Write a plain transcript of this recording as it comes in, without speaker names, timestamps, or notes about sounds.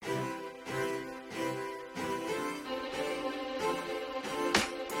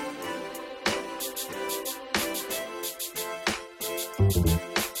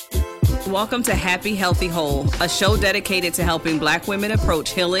Welcome to Happy, Healthy, Whole, a show dedicated to helping Black women approach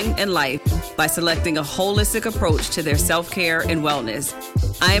healing and life by selecting a holistic approach to their self-care and wellness.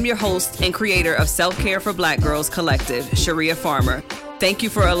 I am your host and creator of Self-Care for Black Girls Collective, Sharia Farmer. Thank you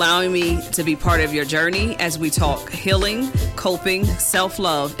for allowing me to be part of your journey as we talk healing, coping,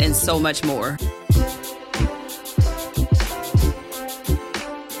 self-love, and so much more.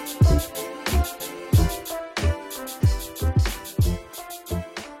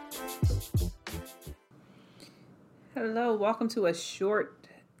 Hello, welcome to a short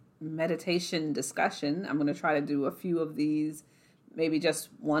meditation discussion. I'm going to try to do a few of these, maybe just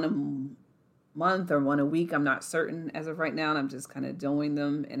one a month or one a week. I'm not certain as of right now, and I'm just kind of doing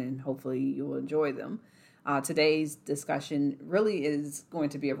them, and then hopefully you'll enjoy them. Today's discussion really is going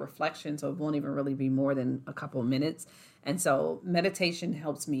to be a reflection, so it won't even really be more than a couple of minutes. And so meditation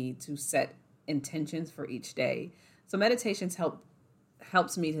helps me to set intentions for each day. So meditations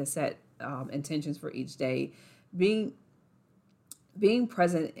helps me to set intentions for each day. Being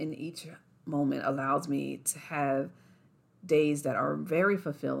present in each moment allows me to have days that are very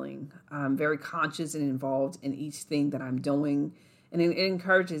fulfilling. I'm very conscious and involved in each thing that I'm doing, and it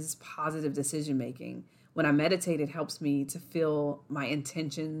encourages positive decision making. When I meditate, it helps me to feel my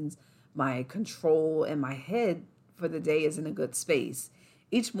intentions, my control, and my head for the day is in a good space.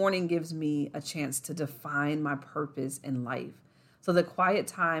 Each morning gives me a chance to define my purpose in life. So the quiet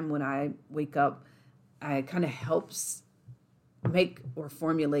time when I wake up, it kind of helps make or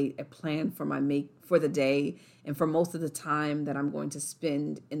formulate a plan for the day and for most of the time that I'm going to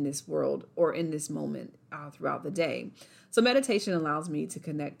spend in this world or in this moment throughout the day. So meditation allows me to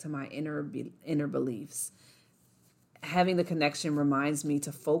connect to my inner beliefs. Having the connection reminds me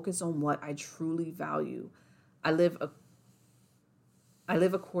to focus on what I truly value. I live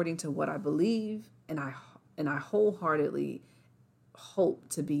according to what I believe, and I wholeheartedly hope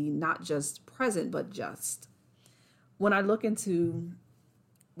to be not just present, but just. When I look into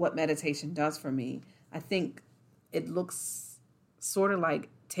what meditation does for me, I think it looks sort of like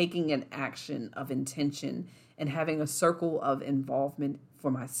taking an action of intention and having a circle of involvement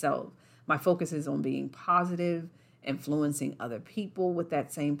for myself. My focus is on being positive, influencing other people with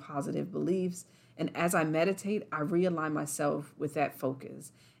that same positive beliefs. And as I meditate, I realign myself with that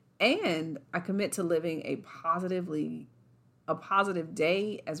focus. And I commit to living a positive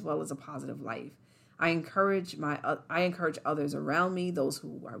day as well as a positive life. I encourage others around me, those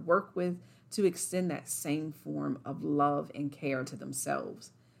who I work with, to extend that same form of love and care to themselves.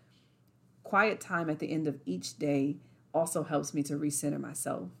 Quiet time at the end of each day also helps me to recenter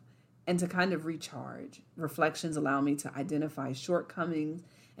myself and to kind of recharge. Reflections allow me to identify shortcomings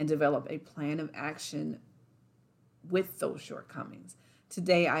and develop a plan of action with those shortcomings.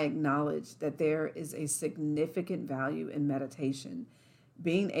 Today, I acknowledge that there is a significant value in meditation.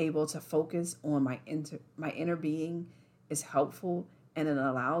 Being able to focus on my inner being is helpful, and it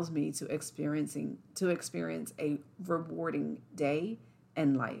allows me to experience a rewarding day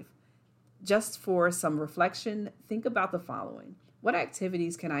and life. Just for some reflection, think about the following. What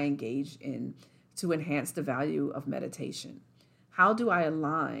activities can I engage in to enhance the value of meditation? How do I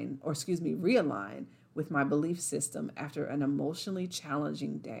realign with my belief system after an emotionally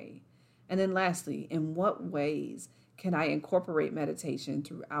challenging day? And then lastly, in what ways can I incorporate meditation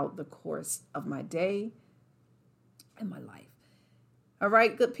throughout the course of my day and my life? All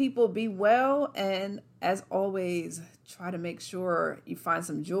right, good people, be well. And as always, try to make sure you find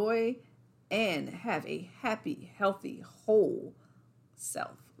some joy and have a happy, healthy, whole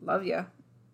self. Love ya.